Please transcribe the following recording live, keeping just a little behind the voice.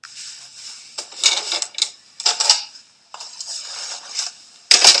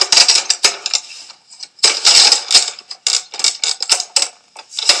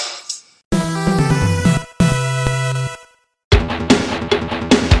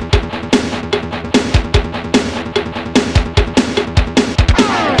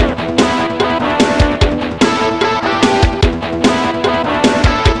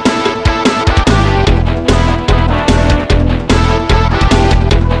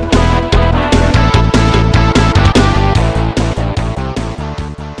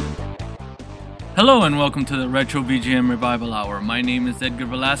Hello and welcome to the Retro VGM Revival Hour. My name is Edgar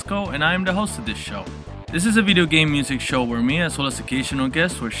Velasco and I am the host of this show. This is a video game music show where me as well as occasional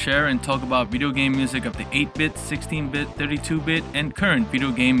guests will share and talk about video game music of the 8-bit, 16-bit, 32-bit, and current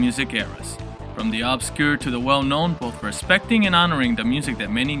video game music eras. From the obscure to the well-known, both respecting and honoring the music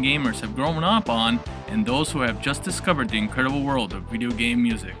that many gamers have grown up on and those who have just discovered the incredible world of video game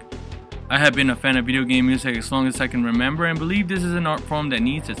music. I have been a fan of video game music as long as I can remember and believe this is an art form that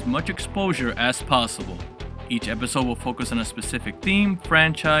needs as much exposure as possible. Each episode will focus on a specific theme,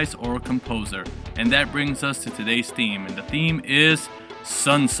 franchise, or composer. And that brings us to today's theme, and the theme is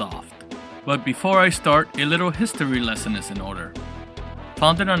Sunsoft. But before I start, a little history lesson is in order.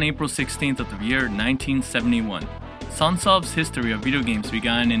 Founded on April 16th of the year 1971, Sunsoft's history of video games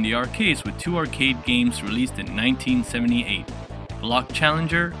began in the arcades with two arcade games released in 1978. Block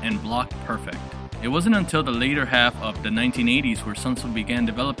Challenger and Block Perfect. It wasn't until the later half of the 1980s where Sunsoft began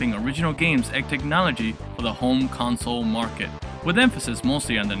developing original games and technology for the home console market, with emphasis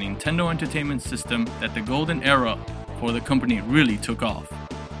mostly on the Nintendo Entertainment System that the golden era for the company really took off.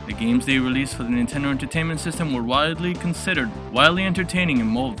 The games they released for the Nintendo Entertainment System were widely considered wildly entertaining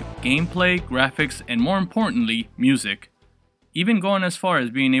in both gameplay, graphics, and more importantly, music. Even going as far as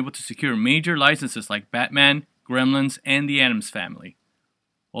being able to secure major licenses like Batman, Gremlins, and the Addams Family.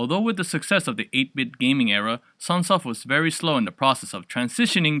 Although with the success of the 8-bit gaming era, Sunsoft was very slow in the process of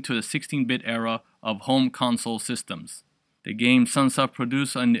transitioning to the 16-bit era of home console systems. The games Sunsoft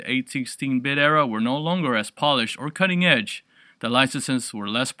produced on the 16-bit era were no longer as polished or cutting edge, the licenses were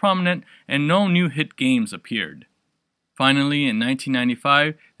less prominent, and no new hit games appeared. Finally, in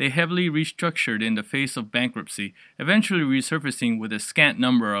 1995, they heavily restructured in the face of bankruptcy, eventually resurfacing with a scant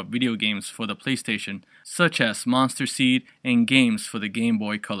number of video games for the PlayStation, such as Monster Seed and games for the Game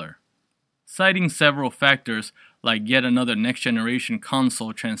Boy Color. Citing several factors like yet another next-generation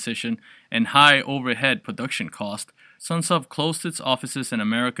console transition and high overhead production cost, Sunsoft closed its offices in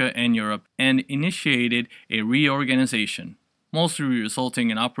America and Europe and initiated a reorganization, mostly resulting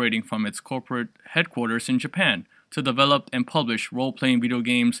in operating from its corporate headquarters in Japan, to develop and publish role-playing video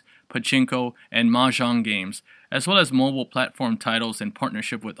games, pachinko, and mahjong games, as well as mobile platform titles in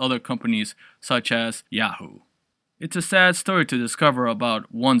partnership with other companies such as Yahoo. It's a sad story to discover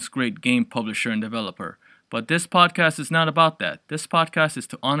about once great game publisher and developer, but this podcast is not about that. This podcast is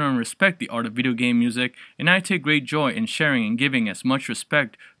to honor and respect the art of video game music, and I take great joy in sharing and giving as much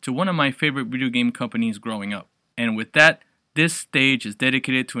respect to one of my favorite video game companies growing up. And with that, this stage is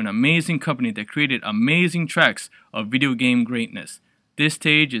dedicated to an amazing company that created amazing tracks of video game greatness. This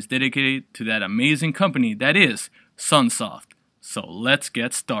stage is dedicated to that amazing company that is Sunsoft. So let's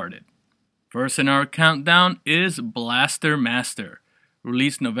get started. First in our countdown is Blaster Master,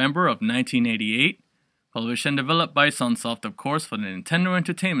 released November of 1988, published and developed by Sunsoft, of course, for the Nintendo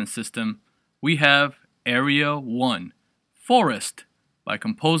Entertainment System. We have Area 1, Forest, by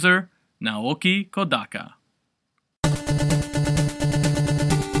composer Naoki Kodaka.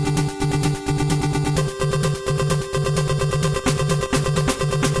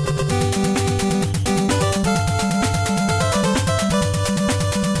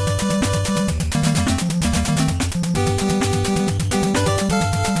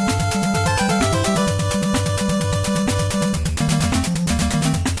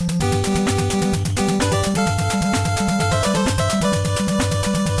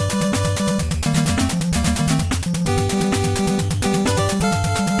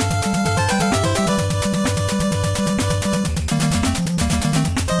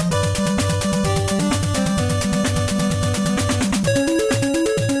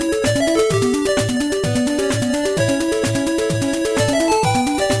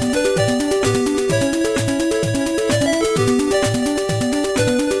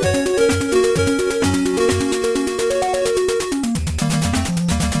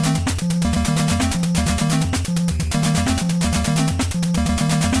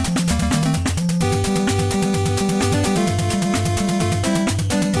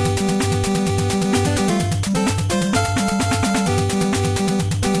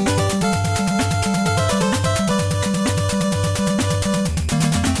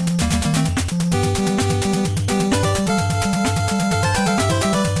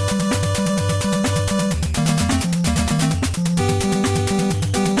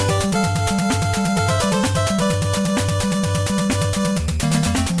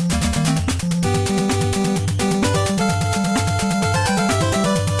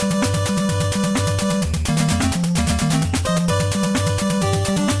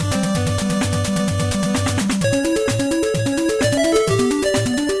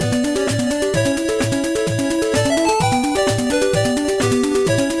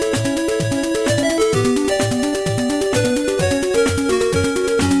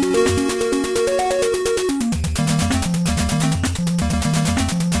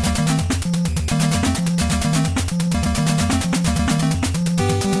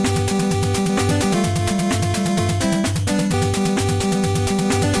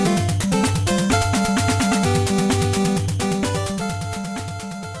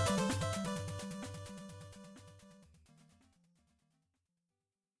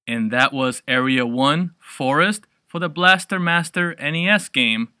 And that was Area 1 Forest for the Blaster Master NES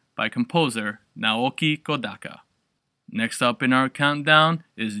game by composer Naoki Kodaka. Next up in our countdown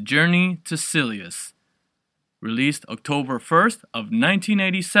is Journey to Silius, released October 1st of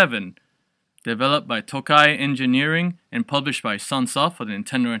 1987, developed by Tokai Engineering and published by Sunsoft for the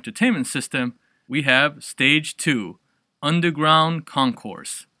Nintendo Entertainment System. We have Stage 2, Underground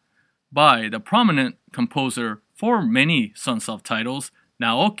Concourse, by the prominent composer for many Sunsoft titles,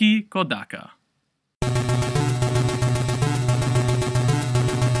 Naoki Kodaka.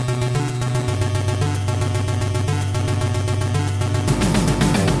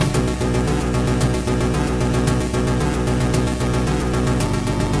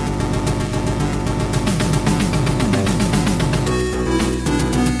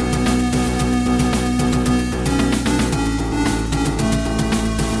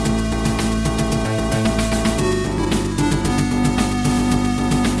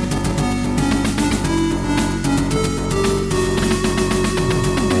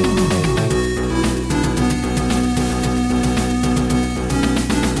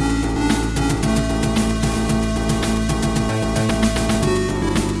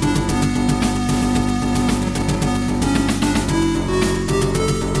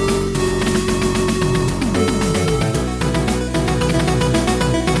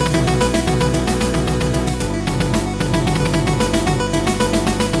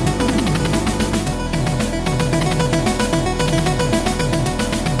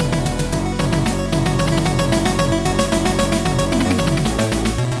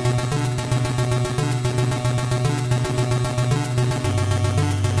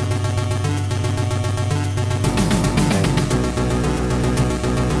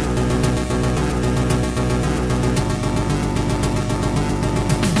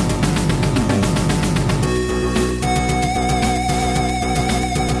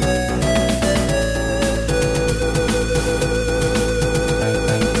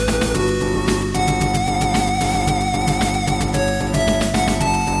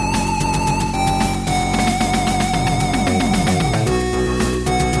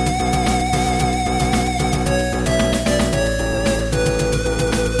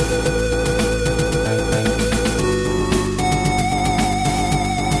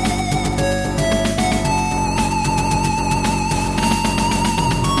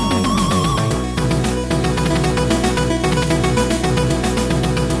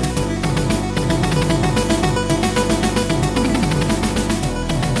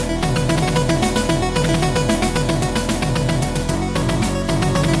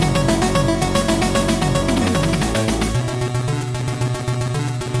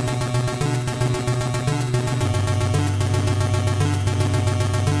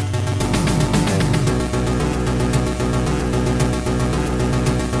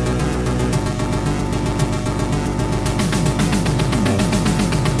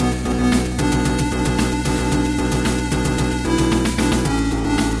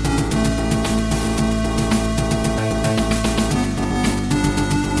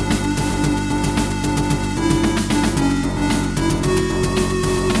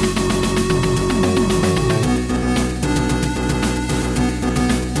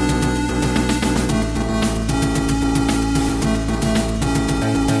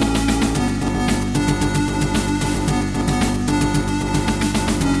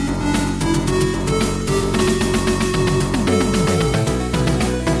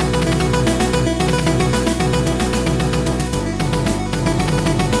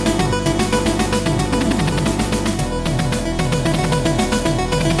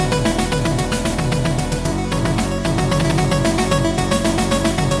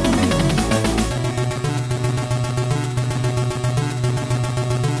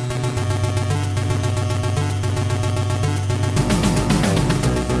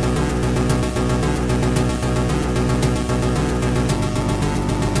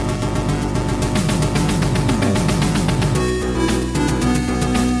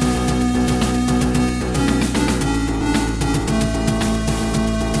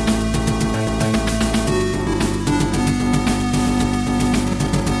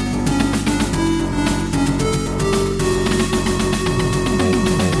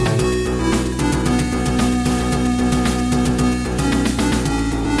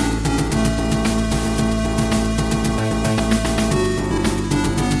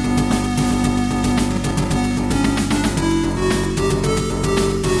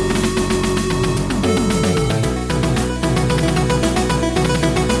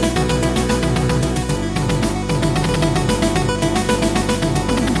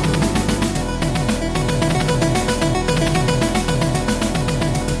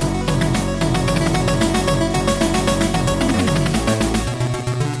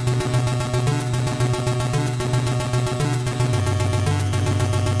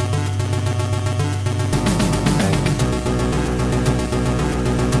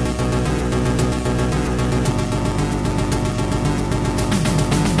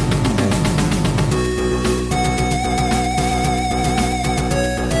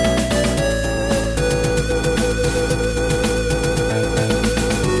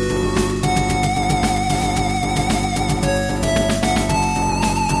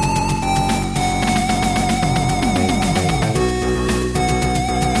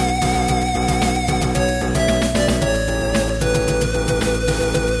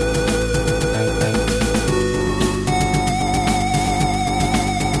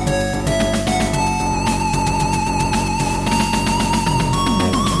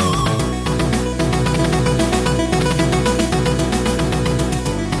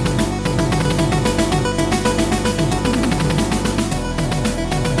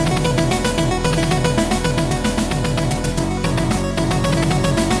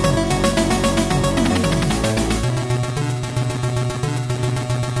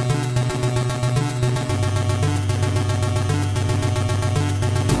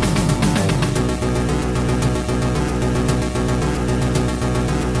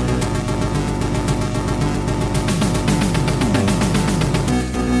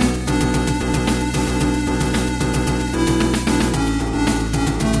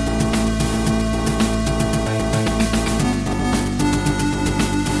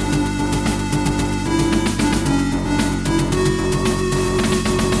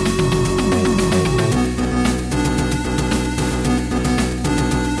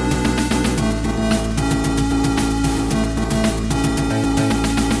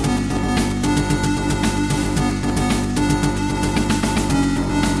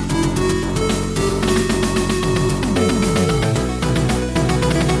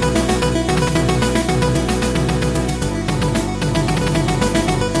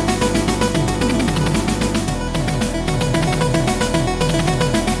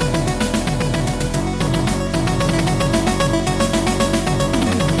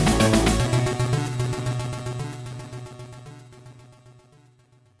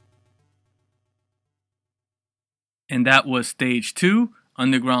 And that was Stage 2,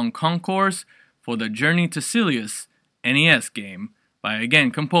 Underground Concourse, for the Journey to Silius NES game by,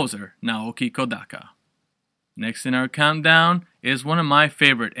 again, composer Naoki Kodaka. Next in our countdown is one of my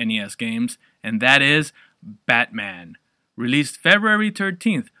favorite NES games, and that is Batman. Released February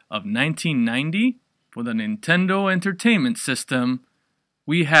 13th of 1990 for the Nintendo Entertainment System,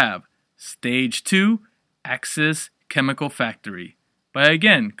 we have Stage 2, Axis Chemical Factory by,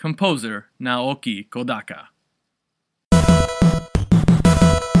 again, composer Naoki Kodaka.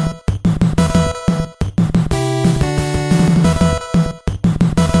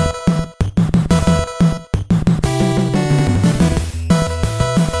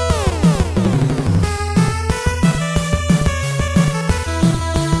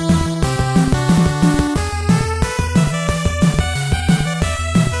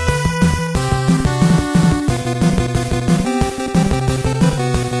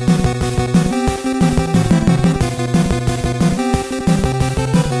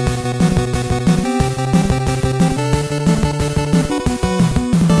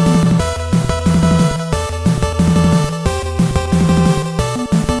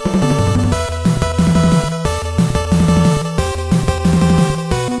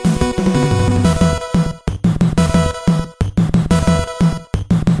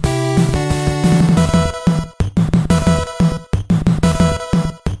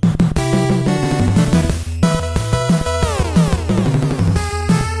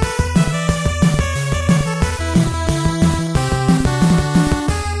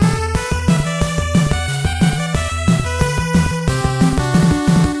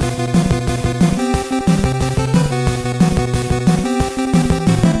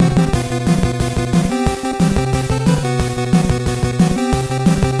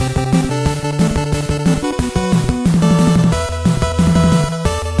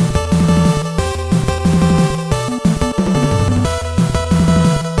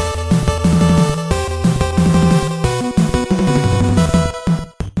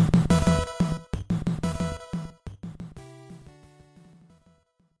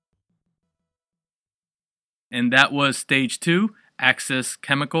 And that was Stage 2, Axis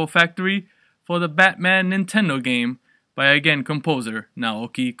Chemical Factory, for the Batman Nintendo game by, again, composer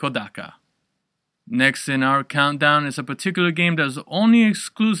Naoki Kodaka. Next in our countdown is a particular game that was only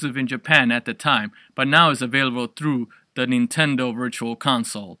exclusive in Japan at the time, but now is available through the Nintendo Virtual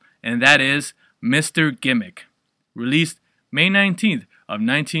Console, and that is Mr. Gimmick. Released May 19th of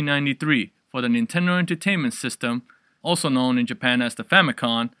 1993 for the Nintendo Entertainment System, also known in Japan as the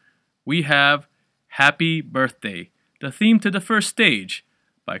Famicom, we have Happy Birthday, the theme to the first stage,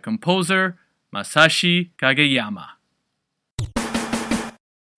 by composer Masashi Kageyama.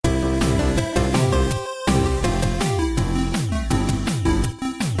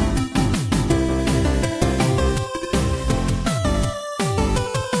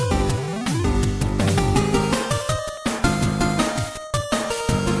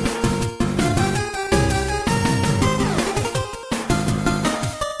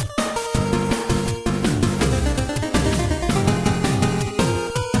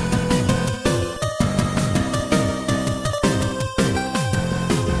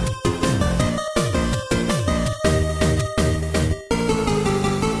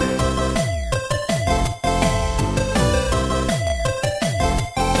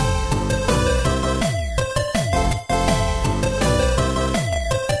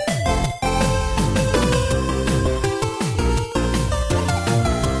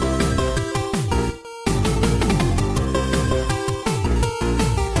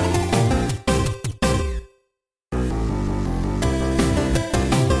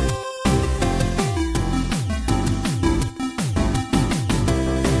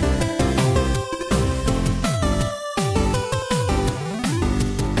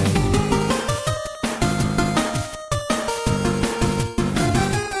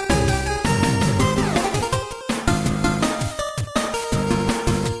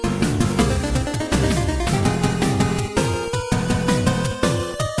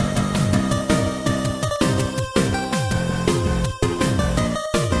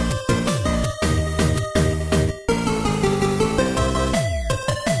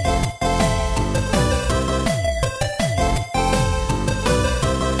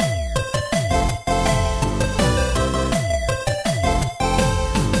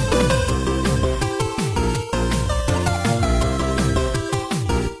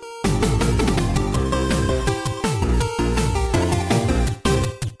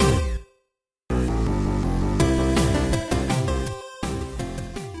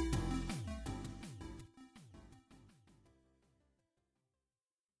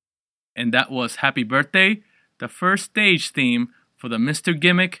 And that was Happy Birthday, the first stage theme for the Mr.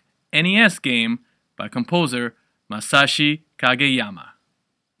 Gimmick NES game by composer Masashi Kageyama.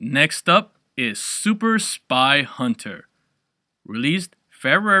 Next up is Super Spy Hunter. Released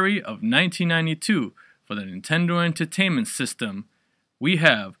February of 1992 for the Nintendo Entertainment System, we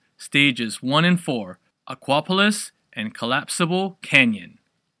have stages 1 and 4, Aquapolis and Collapsible Canyon,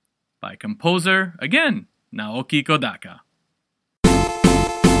 by composer, again, Naoki Kodaka.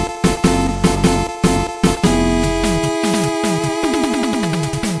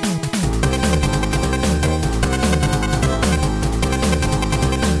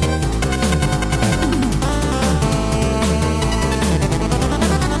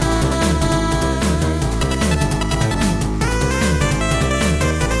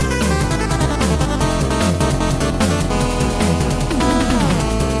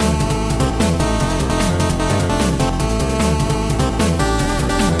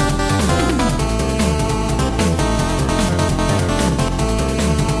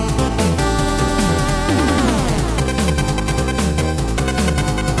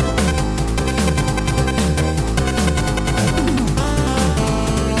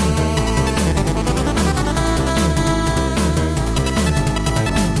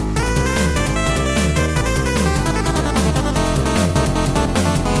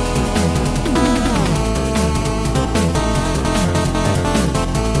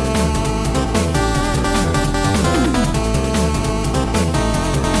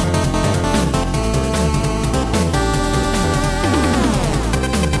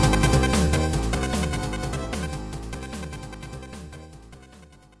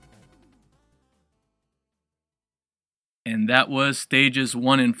 And that was stages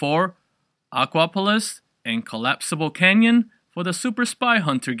 1 and 4, Aquapolis and Collapsible Canyon for the Super Spy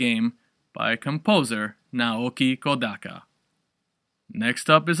Hunter game by composer Naoki Kodaka. Next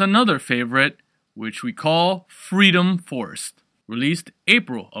up is another favorite, which we call Freedom Force. Released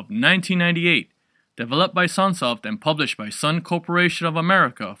April of 1998, developed by Sunsoft and published by Sun Corporation of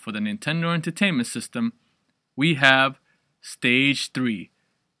America for the Nintendo Entertainment System, we have Stage 3,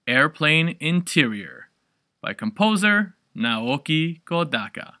 Airplane Interior, by composer Naoki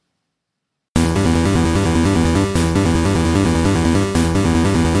Kodaka.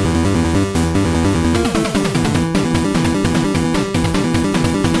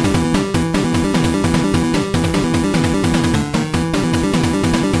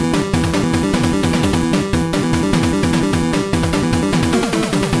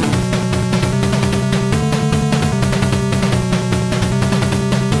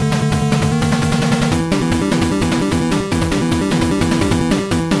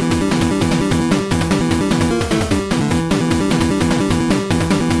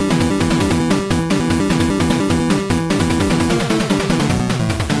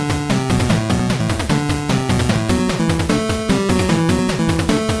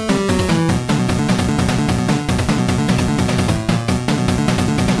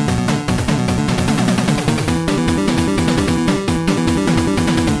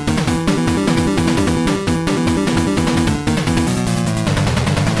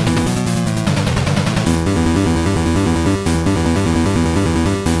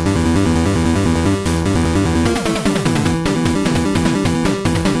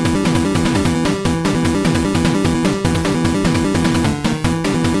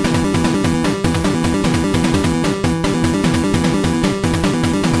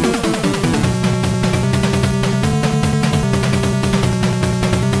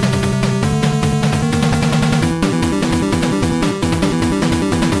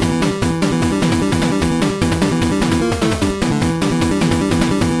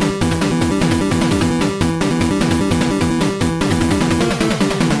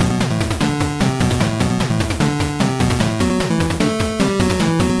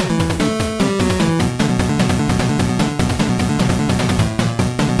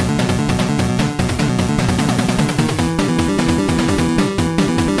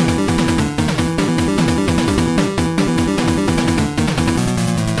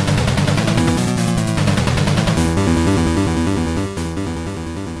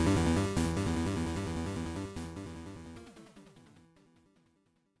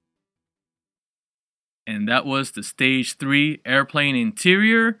 And that was the Stage 3 Airplane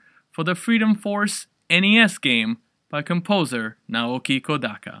Interior for the Freedom Force NES game by composer Naoki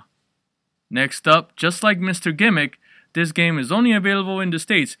Kodaka. Next up, just like Mr. Gimmick, this game is only available in the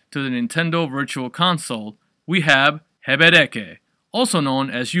States to the Nintendo Virtual Console. We have Hebereke, also known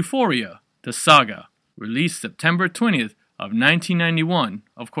as Euphoria, the Saga, released September 20th of 1991,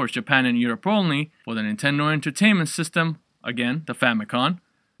 of course Japan and Europe only, for the Nintendo Entertainment System, again the Famicom.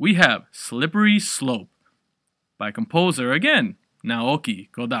 We have Slippery Slope, by composer again, Naoki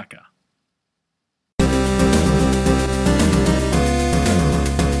Kodaka.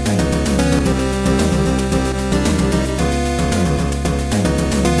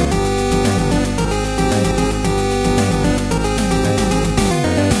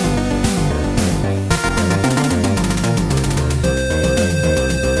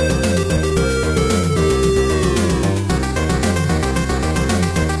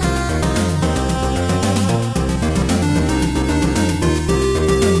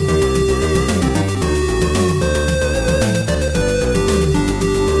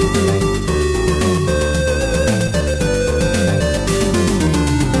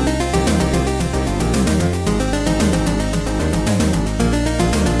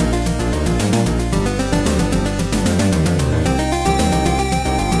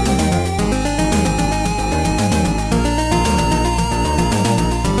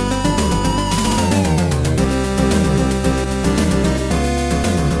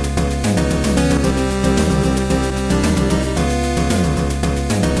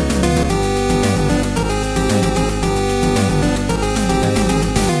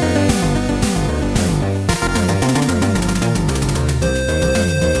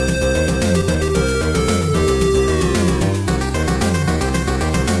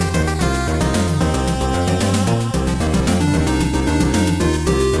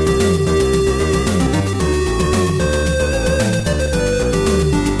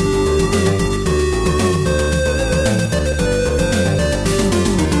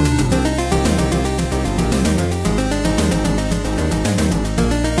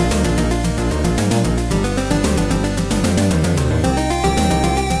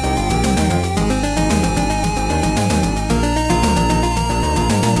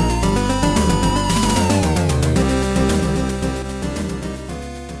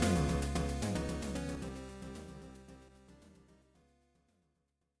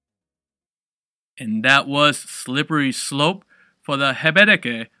 And that was Slippery Slope for the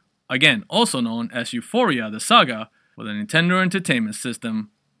Hebeteke, again also known as Euphoria the Saga, for the Nintendo Entertainment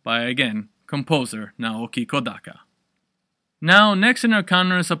System by, again, composer Naoki Kodaka. Now, next in our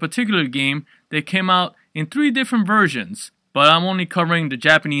counter is a particular game that came out in 3 different versions, but I'm only covering the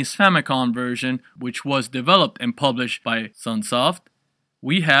Japanese Famicom version, which was developed and published by Sunsoft.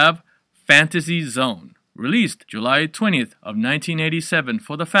 We have Fantasy Zone, released July 20th of 1987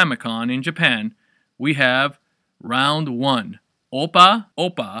 for the Famicom in Japan. We have Round 1, Oppa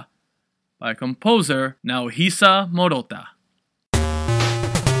Oppa, by composer Naohisa Morita.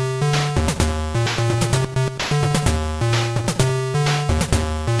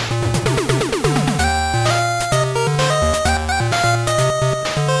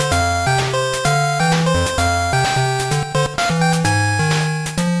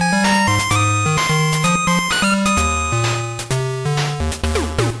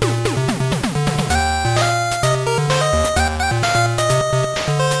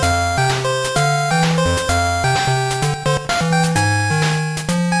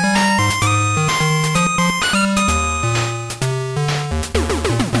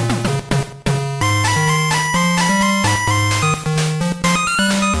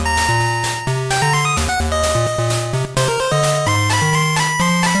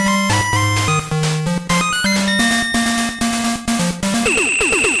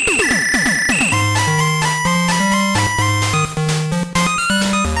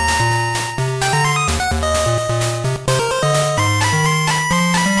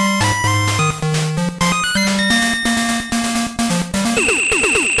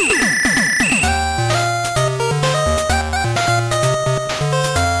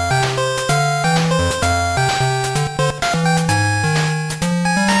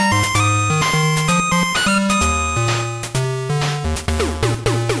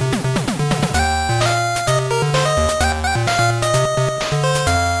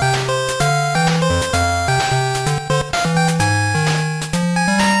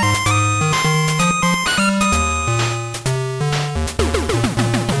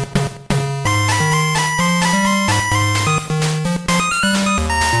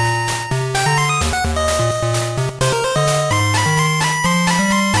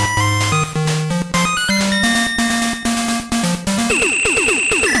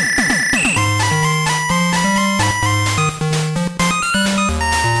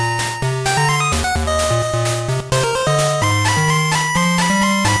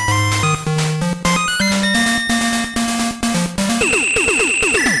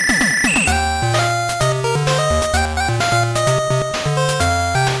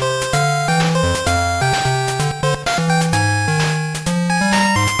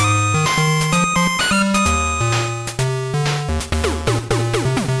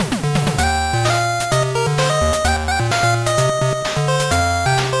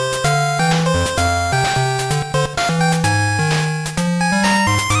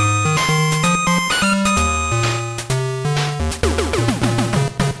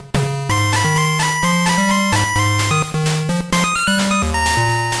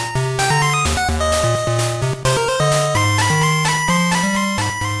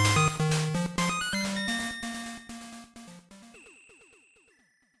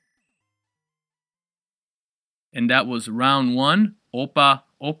 And that was round 1, Oppa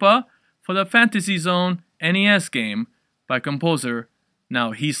Oppa, for the Fantasy Zone NES game by composer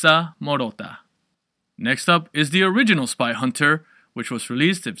Naohisa Morota. Next up is the original Spy Hunter, which was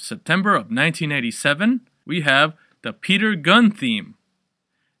released in September of 1987. We have the Peter Gunn theme.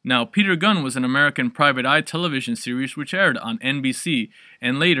 Now, Peter Gunn was an American private eye television series which aired on NBC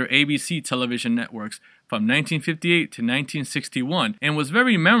and later ABC television networks from 1958 to 1961 and was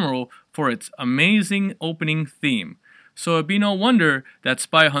very memorable for its amazing opening theme. So it'd be no wonder that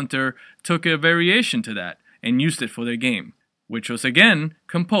Spy Hunter took a variation to that and used it for their game, which was again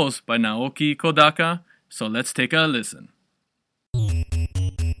composed by Naoki Kodaka. So let's take a listen.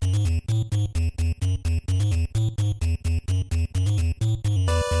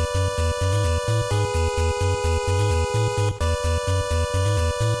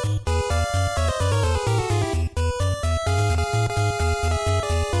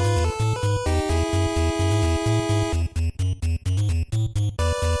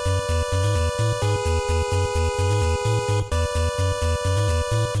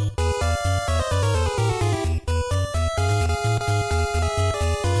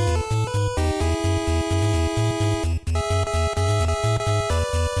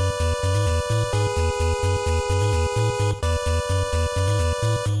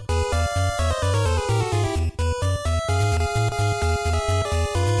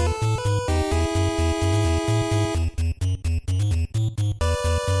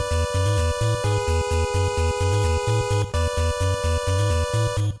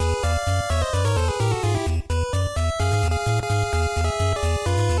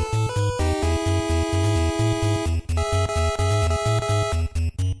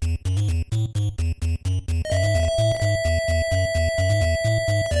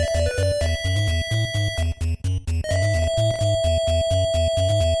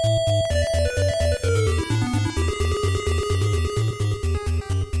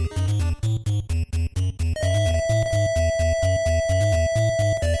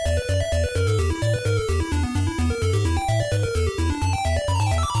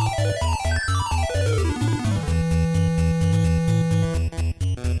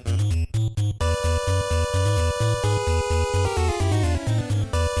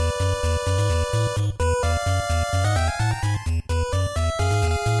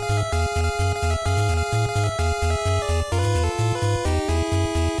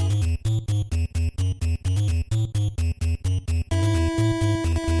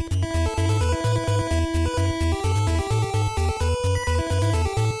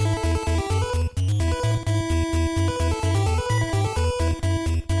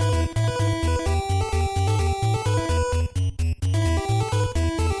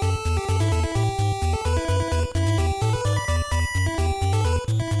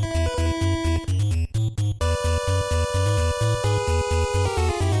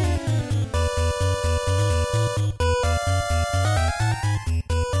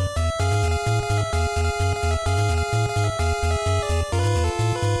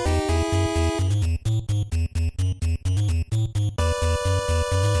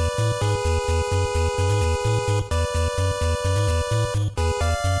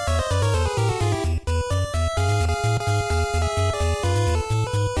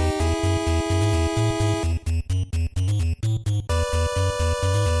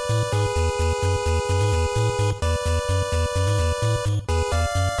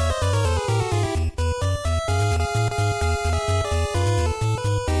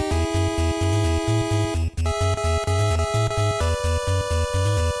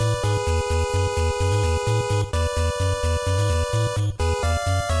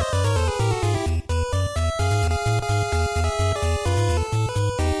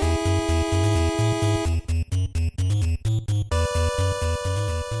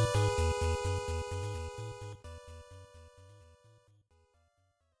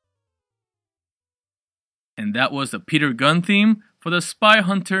 And that was the Peter Gunn theme for the Spy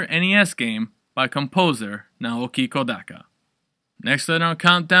Hunter NES game by composer Naoki Kodaka. Next on our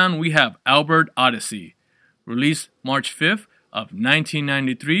countdown, we have Albert Odyssey, released March 5th of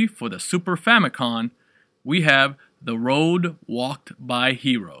 1993 for the Super Famicom. We have The Road Walked by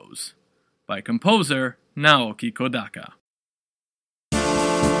Heroes by composer Naoki Kodaka.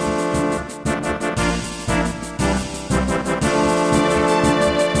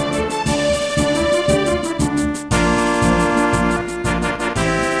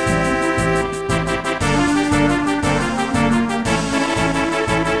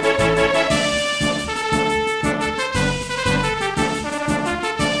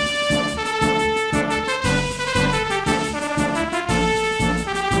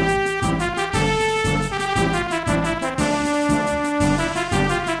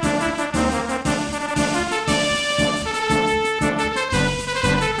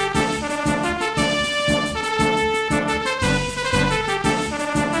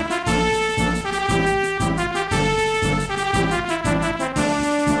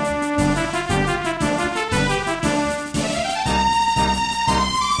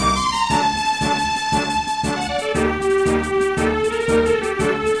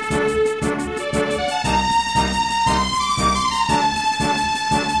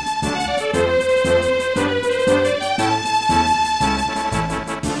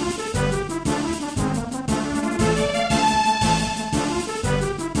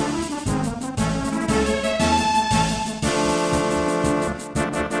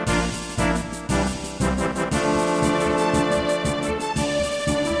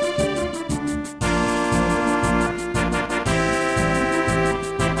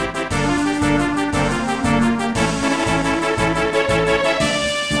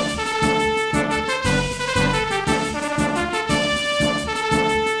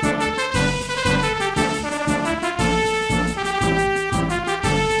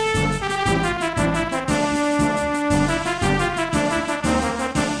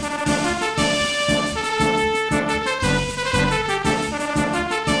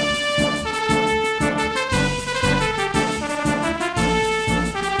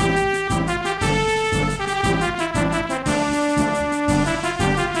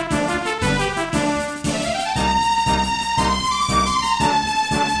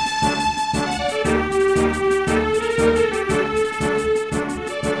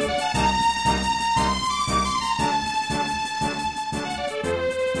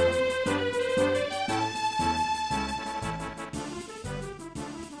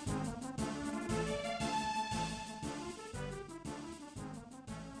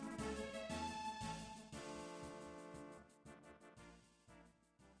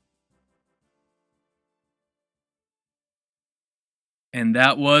 And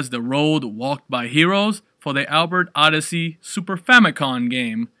that was The Road Walked by Heroes for the Albert Odyssey Super Famicom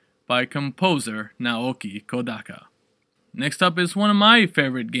game by composer Naoki Kodaka. Next up is one of my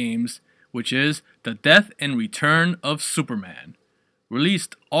favorite games, which is The Death and Return of Superman.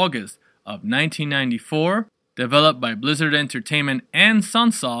 Released August of 1994, developed by Blizzard Entertainment and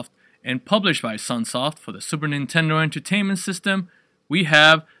Sunsoft, and published by Sunsoft for the Super Nintendo Entertainment System, we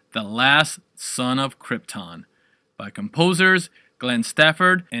have The Last Son of Krypton by composers Glenn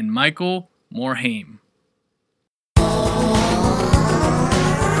Stafford and Michael Morhaime.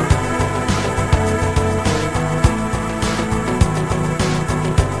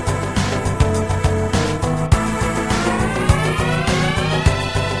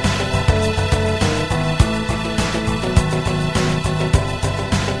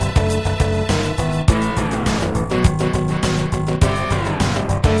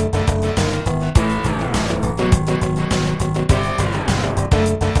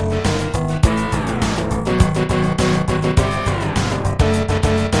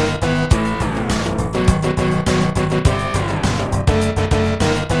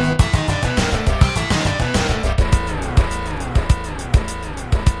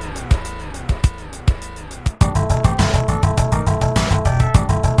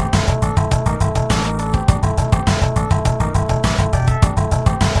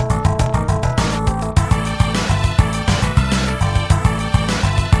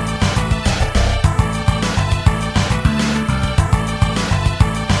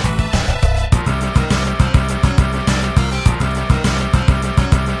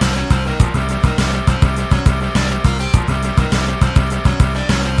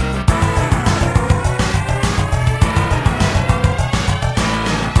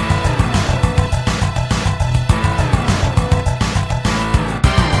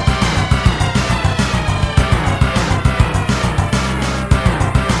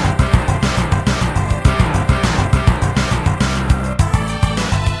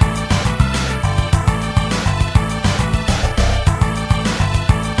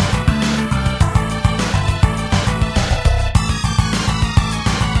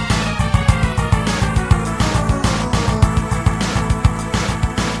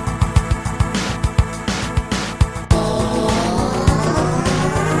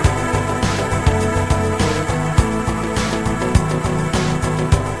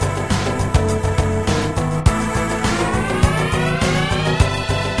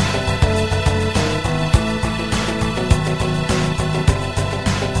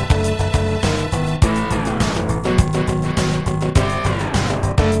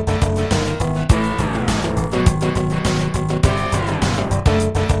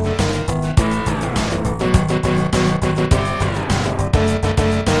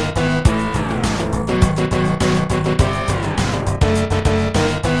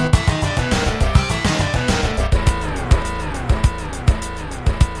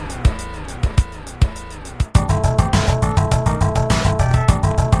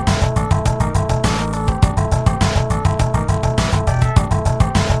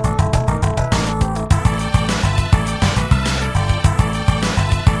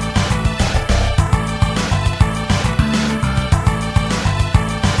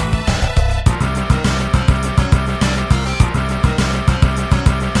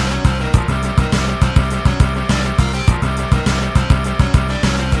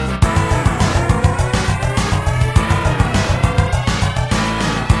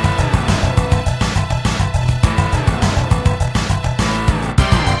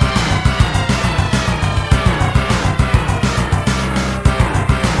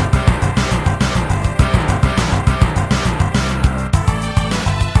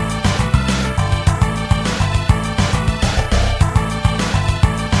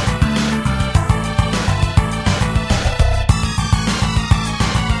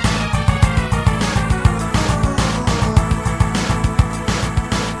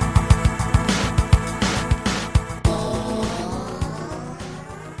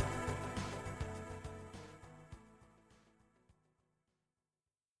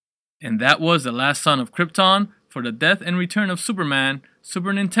 And that was The Last Son of Krypton for the Death and Return of Superman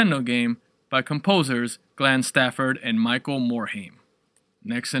Super Nintendo game by composers Glenn Stafford and Michael Morhaime.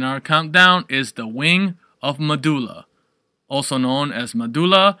 Next in our countdown is The Wing of Medulla, also known as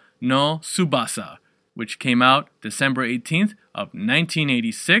Medulla no Tsubasa, which came out December 18th of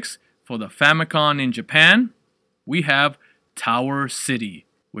 1986 for the Famicom in Japan. We have Tower City,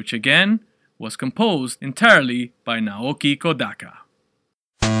 which again was composed entirely by Naoki Kodaka.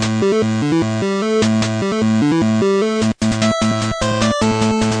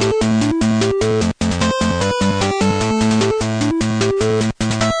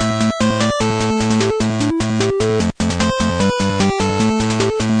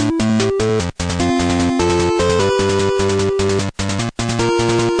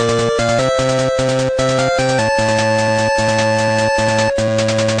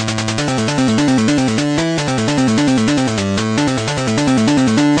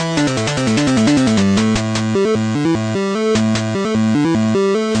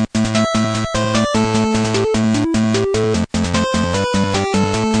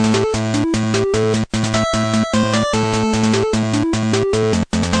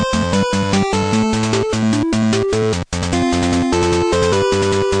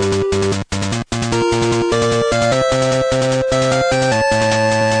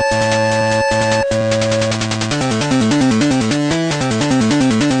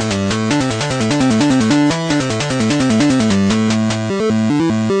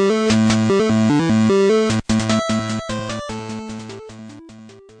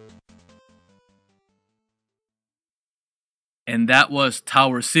 and that was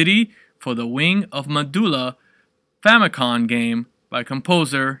Tower City for the Wing of Medulla Famicom game by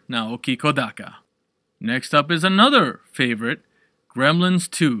composer Naoki Kodaka. Next up is another favorite, Gremlins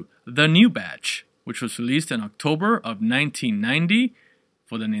 2, The New Batch, which was released in October of 1990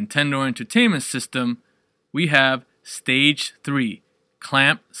 for the Nintendo Entertainment System. We have Stage 3,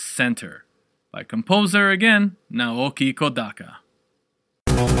 Clamp Center, by composer again, Naoki Kodaka.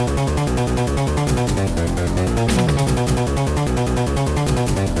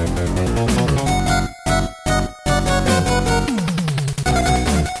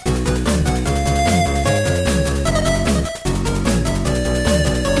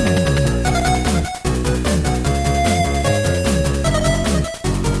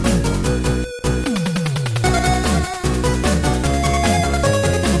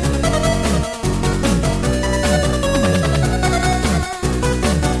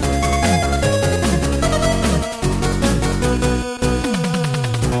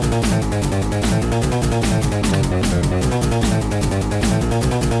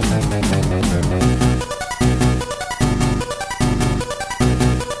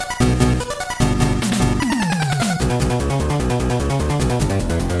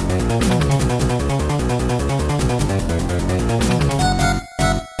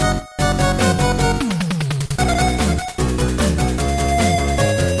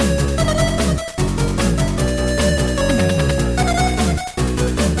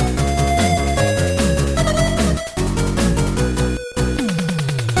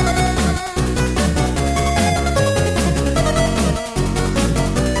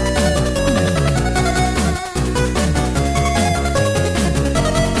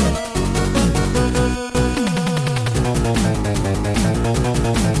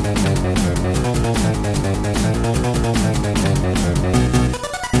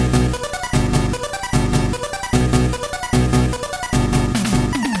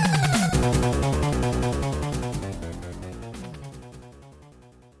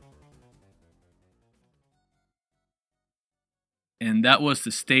 And that was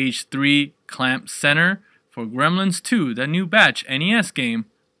the Stage 3 Clamp Center for Gremlins 2, the New Batch NES game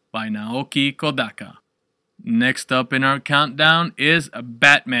by Naoki Kodaka. Next up in our countdown is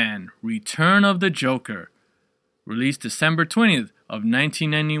Batman, Return of the Joker. Released December 20th of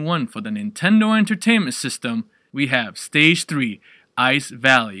 1991 for the Nintendo Entertainment System, we have Stage 3, Ice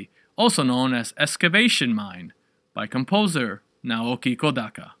Valley, also known as Excavation Mine, by composer Naoki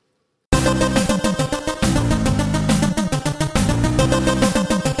Kodaka.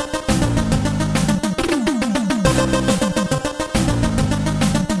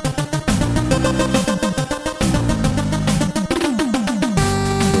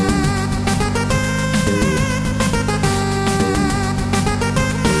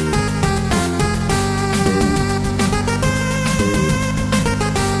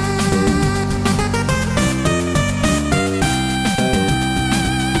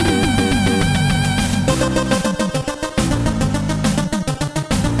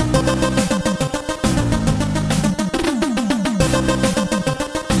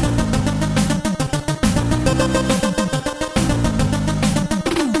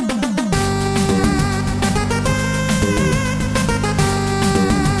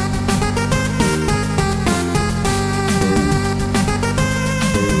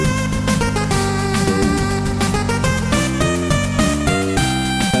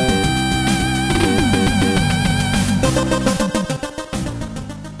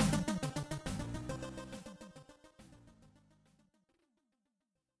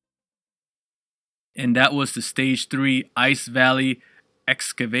 And that was the Stage 3 Ice Valley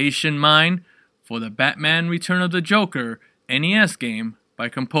Excavation Mine for the Batman Return of the Joker NES game by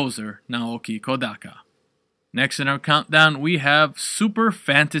composer Naoki Kodaka. Next in our countdown, we have Super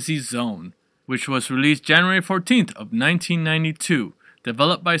Fantasy Zone, which was released January 14th of 1992,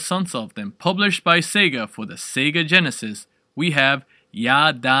 developed by Sunsoft and published by Sega for the Sega Genesis. We have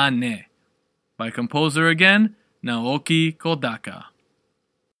Yadane, by composer again, Naoki Kodaka.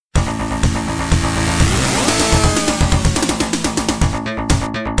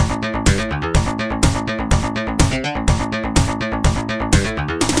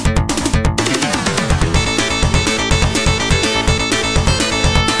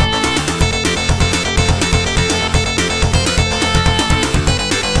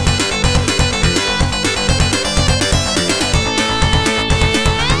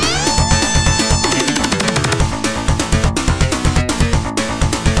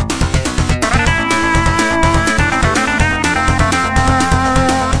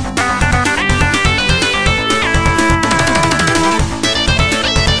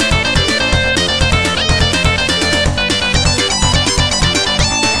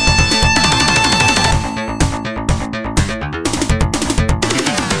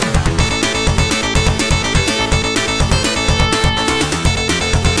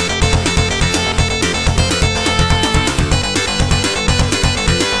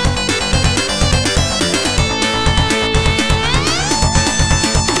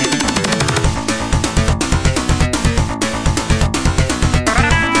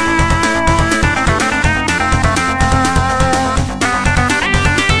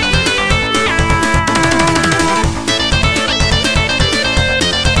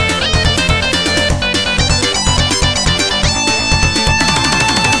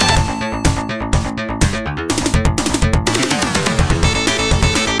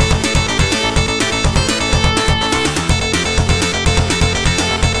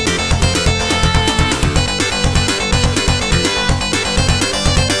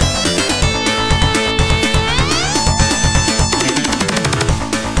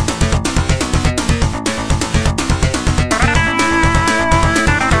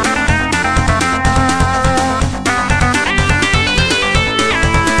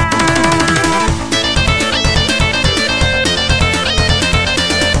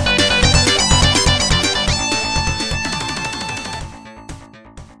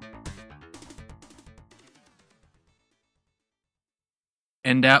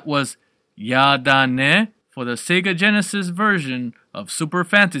 And that was Yadane for the Sega Genesis version of Super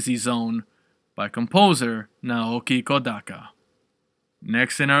Fantasy Zone by composer Naoki Kodaka.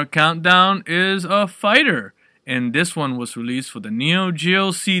 Next in our countdown is a fighter, and this one was released for the Neo Geo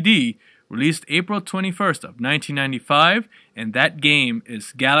CD, released April 21st of 1995, and that game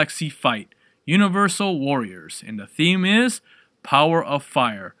is Galaxy Fight Universal Warriors, and the theme is Power of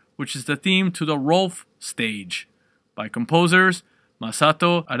Fire, which is the theme to the Rolf stage, by composers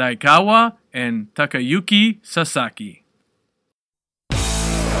Masato Araikawa and Takayuki Sasaki.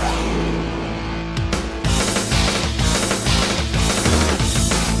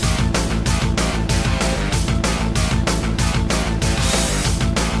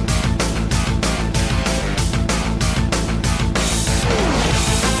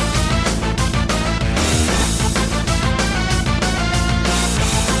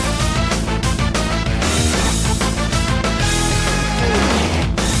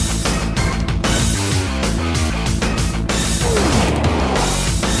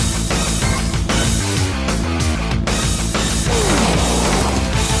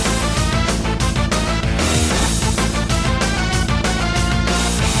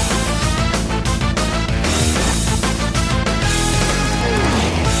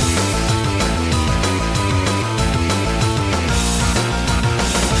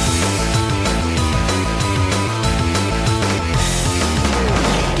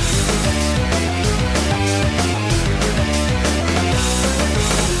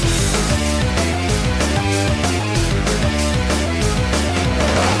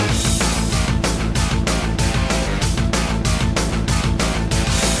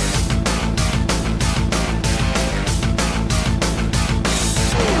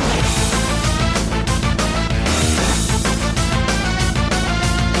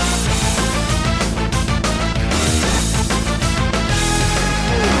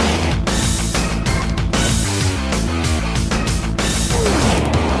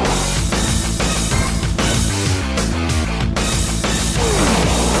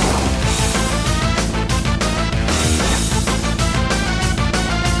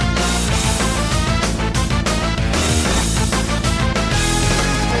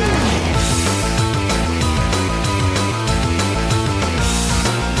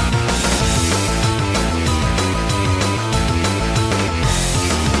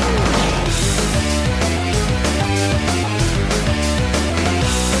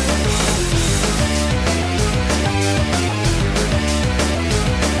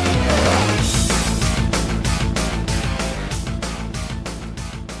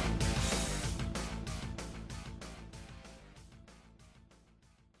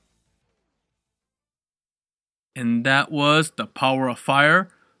 And that was The Power of Fire,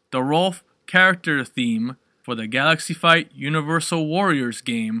 the Rolf character theme for the Galaxy Fight Universal Warriors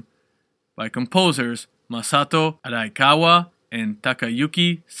game by composers Masato Araikawa and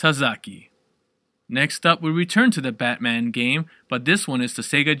Takayuki Sasaki. Next up, we return to the Batman game, but this one is the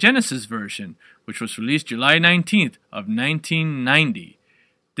Sega Genesis version, which was released July 19th of 1990.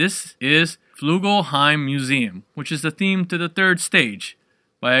 This is Flugelheim Museum, which is the theme to the third stage,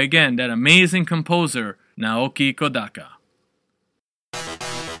 by again that amazing composer Naoki Kodaka.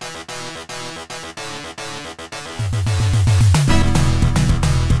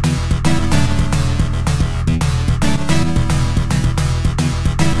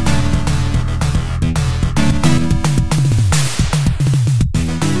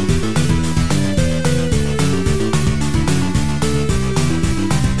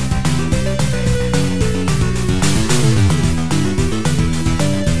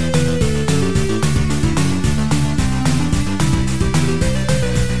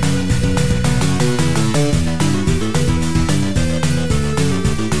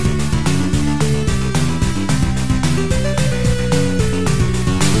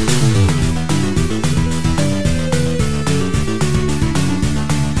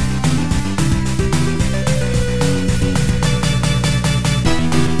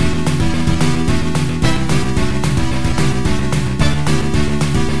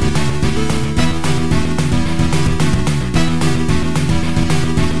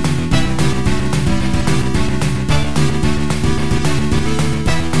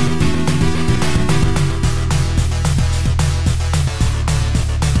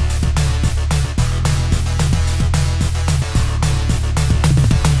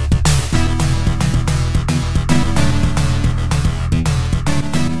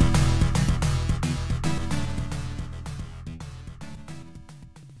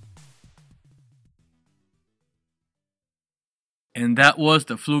 And that was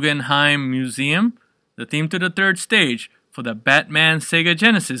the Flugelheim Museum, the theme to the third stage for the Batman Sega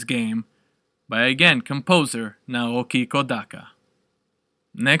Genesis game by again composer Naoki Kodaka.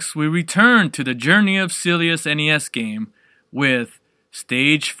 Next, we return to the Journey of Silius NES game with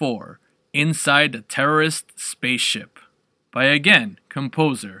Stage 4, Inside the Terrorist Spaceship by again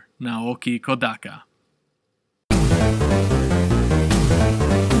composer Naoki Kodaka.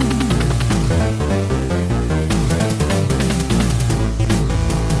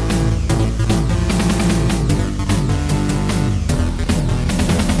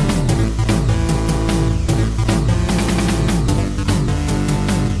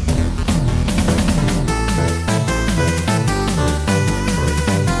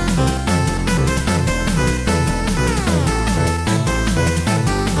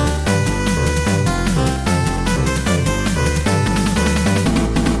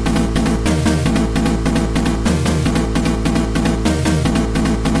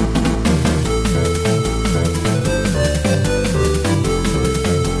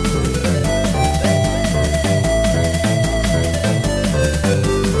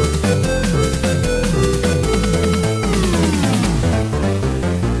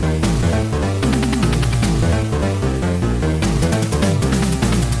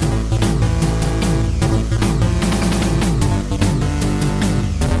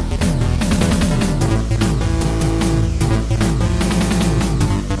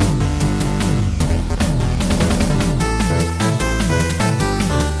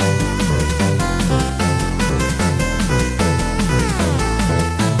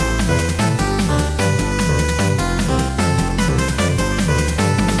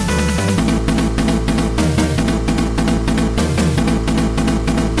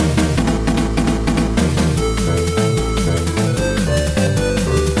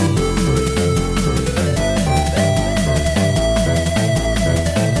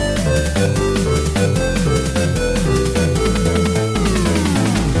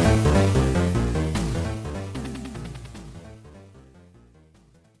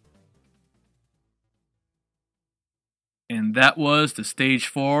 And that was the Stage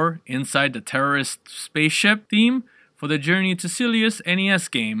 4 Inside the Terrorist Spaceship theme for the Journey to Silius NES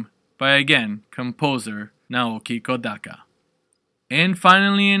game by again composer Naoki Kodaka. And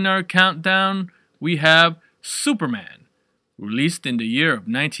finally in our countdown, we have Superman, released in the year of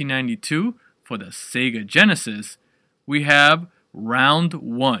 1992 for the Sega Genesis. We have Round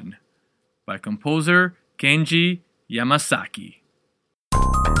 1 by composer Kenji Yamasaki.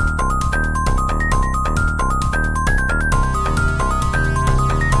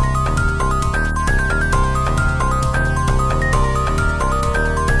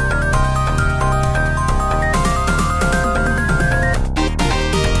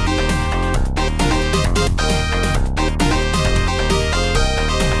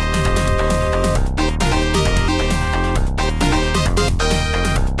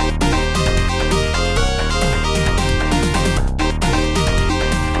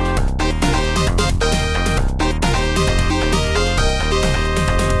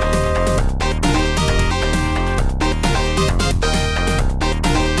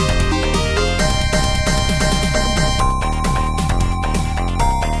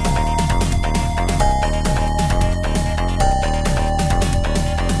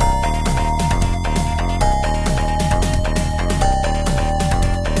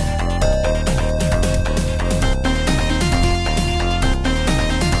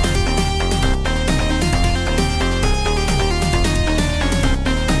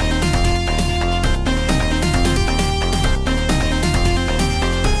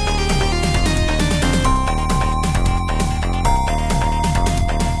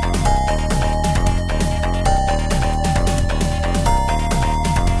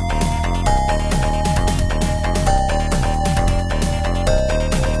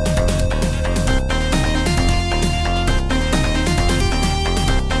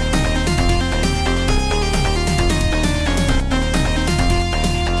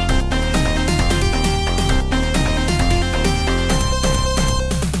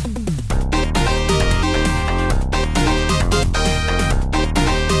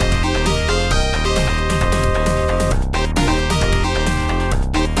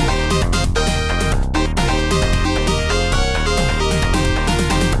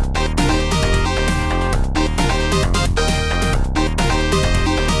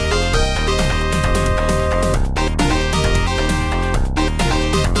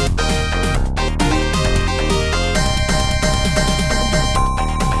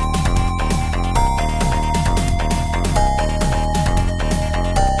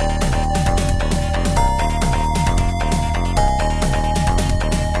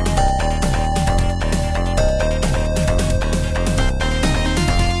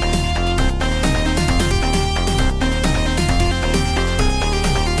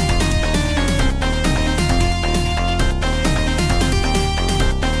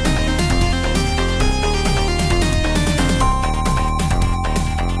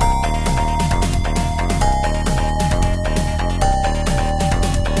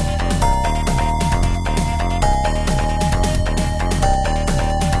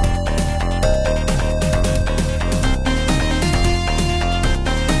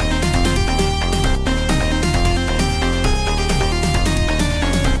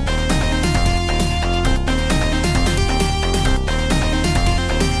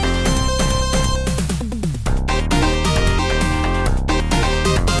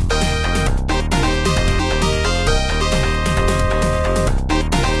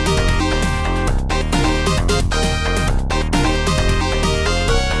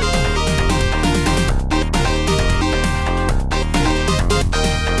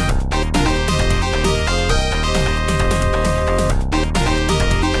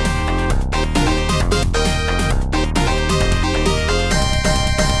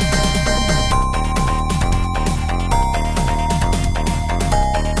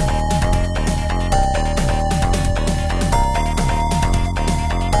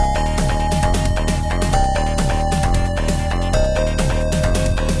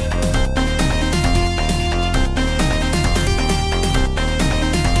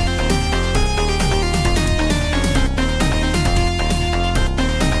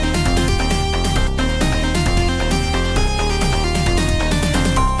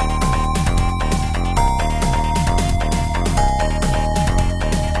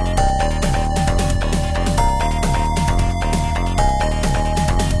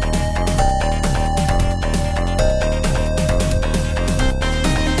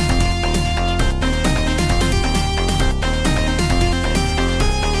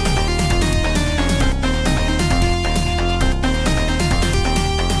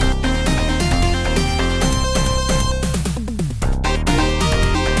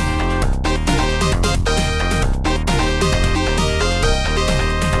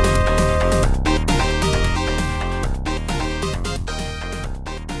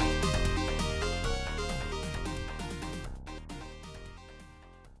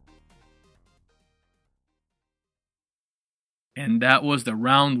 and that was the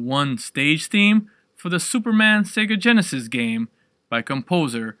Round 1 stage theme for the Superman Sega Genesis game by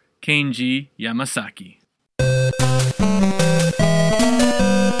composer Kenji Yamasaki.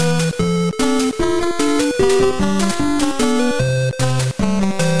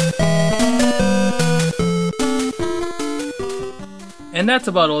 And that's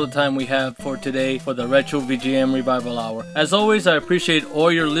about all the time we have for today for the Retro VGM Revival Hour. As always, I appreciate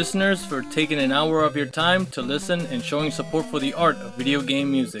all your listeners for taking an hour of your time to listen and showing support for the art of video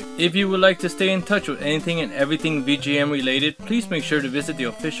game music. If you would like to stay in touch with anything and everything VGM related, please make sure to visit the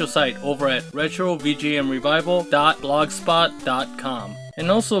official site over at retrovgmrevival.blogspot.com. And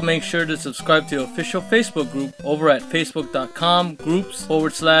also make sure to subscribe to the official Facebook group over at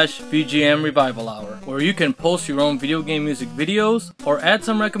facebook.com/groups/VGM Revival Hour, where you can post your own video game music videos or add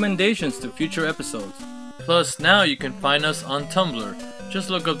some recommendations to future episodes. Plus, now you can find us on Tumblr. Just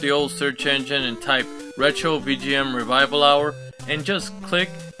look up the old search engine and type Retro VGM Revival Hour and just click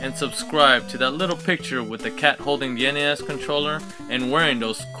and subscribe to that little picture with the cat holding the NES controller and wearing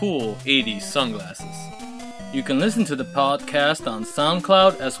those cool 80s sunglasses. You can listen to the podcast on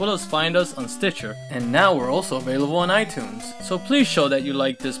SoundCloud as well as find us on Stitcher. And now we're also available on iTunes. So please show that you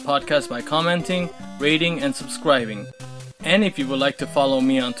like this podcast by commenting, rating, and subscribing. And if you would like to follow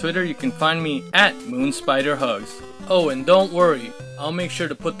me on Twitter, you can find me at MoonSpiderHugs. Oh, and don't worry, I'll make sure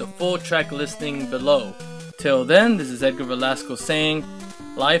to put the full track listing below. Till then, this is Edgar Velasco saying,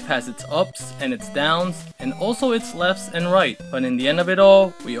 life has its ups and its downs, and also its lefts and right, but in the end of it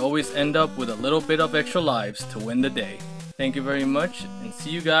all, we always end up with a little bit of extra lives to win the day. Thank you very much, and see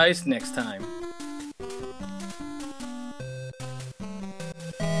you guys next time.